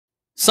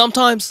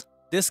Sometimes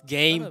this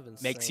game Kind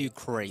of makes insane you to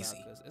think crazy.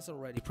 about, 'cause it's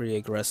already pretty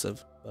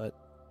aggressive, but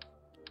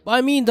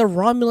I mean, the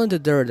Romulan the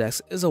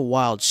Duridex is a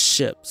wild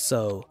ship,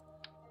 so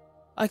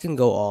I can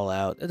go all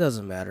out. It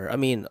doesn't matter. I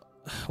mean,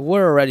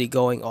 we're already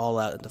going all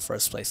out in the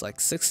first place. Like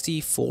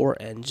 64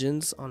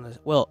 engines on a,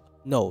 well,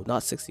 no,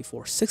 not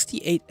 64,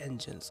 68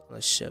 engines on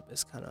a ship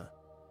is kind of,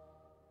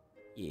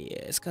 yeah,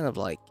 it's kind of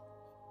like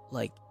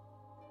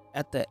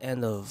at the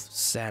end of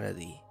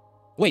sanity.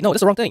 Wait, no, that's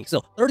the wrong thing.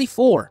 Still,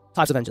 34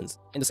 types of engines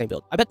in the same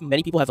build. I bet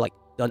many people have like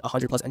done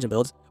 100 plus engine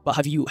builds, but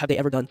have they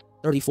ever done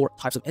 34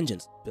 types of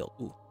engines built?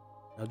 Ooh,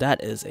 now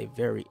that is a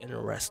very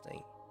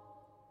interesting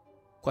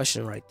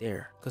question right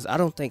there, because I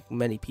don't think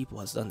many people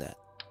has done that.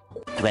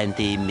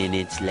 20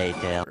 minutes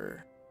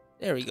later.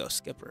 There we go,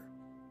 skipper.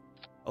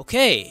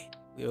 Okay,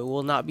 we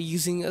will not be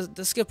using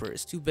the skipper.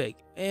 It's too big,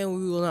 and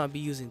we will not be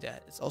using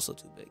that. It's also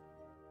too big.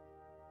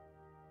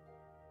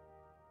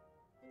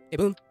 Okay,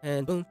 boom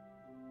and boom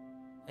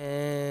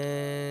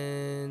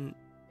and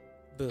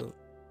boom.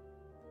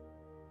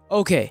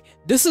 Okay,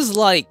 this is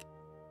like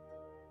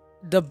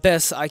the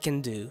best I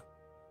can do,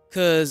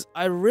 because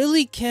I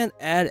really can't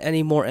add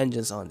any more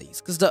engines on these,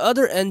 because the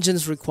other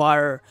engines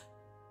require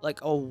like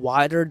a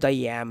wider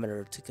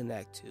diameter to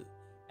connect to,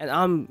 and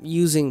I'm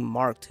using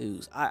Mark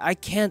 2s. I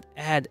can't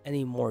add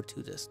any more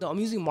to this. No, I'm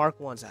using Mark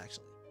 1s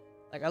actually.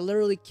 Like I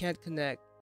literally can't connect